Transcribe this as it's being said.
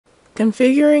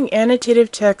Configuring annotative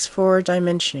text for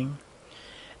dimensioning.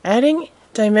 Adding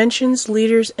dimensions,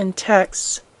 leaders, and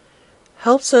texts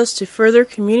helps us to further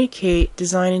communicate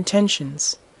design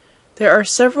intentions. There are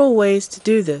several ways to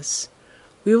do this.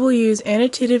 We will use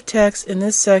annotative text in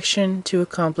this section to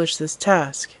accomplish this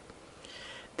task.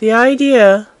 The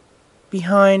idea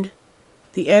behind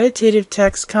the annotative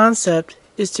text concept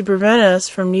is to prevent us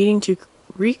from needing to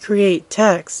recreate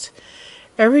text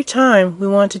every time we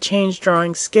want to change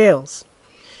drawing scales.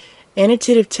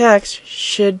 Annotative text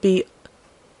should be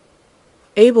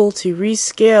able to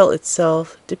rescale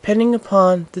itself depending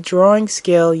upon the drawing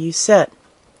scale you set.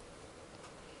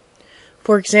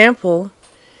 For example,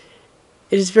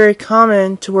 it is very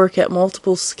common to work at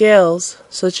multiple scales,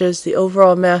 such as the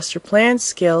overall master plan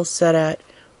scale set at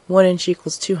 1 inch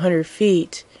equals 200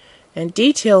 feet, and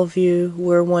detail view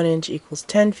where 1 inch equals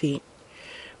 10 feet.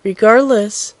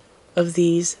 Regardless of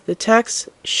these, the text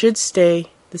should stay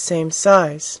the same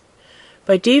size.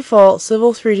 By default,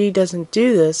 Civil 3D doesn't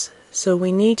do this, so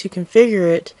we need to configure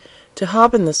it to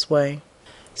happen this way.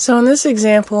 So in this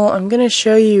example, I'm going to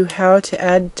show you how to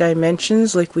add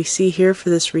dimensions like we see here for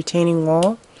this retaining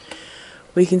wall.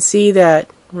 We can see that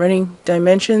running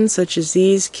dimensions such as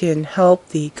these can help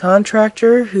the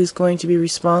contractor who's going to be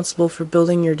responsible for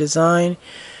building your design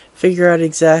figure out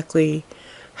exactly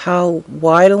how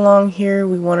wide along here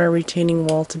we want our retaining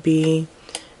wall to be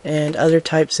and other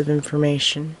types of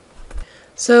information.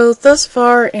 So thus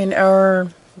far in our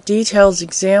details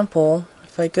example,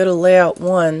 if I go to layout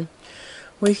 1,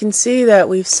 we can see that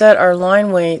we've set our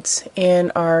line weights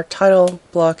in our title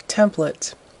block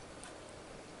template.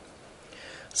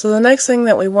 So the next thing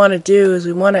that we want to do is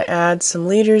we want to add some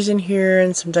leaders in here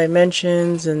and some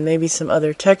dimensions and maybe some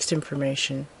other text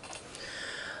information.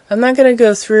 I'm not going to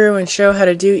go through and show how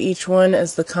to do each one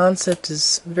as the concept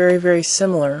is very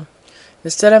similar.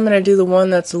 Instead, I'm going to do the one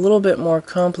that's a little bit more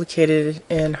complicated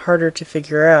and harder to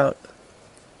figure out.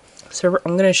 So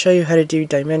I'm going to show you how to do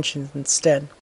dimensions instead.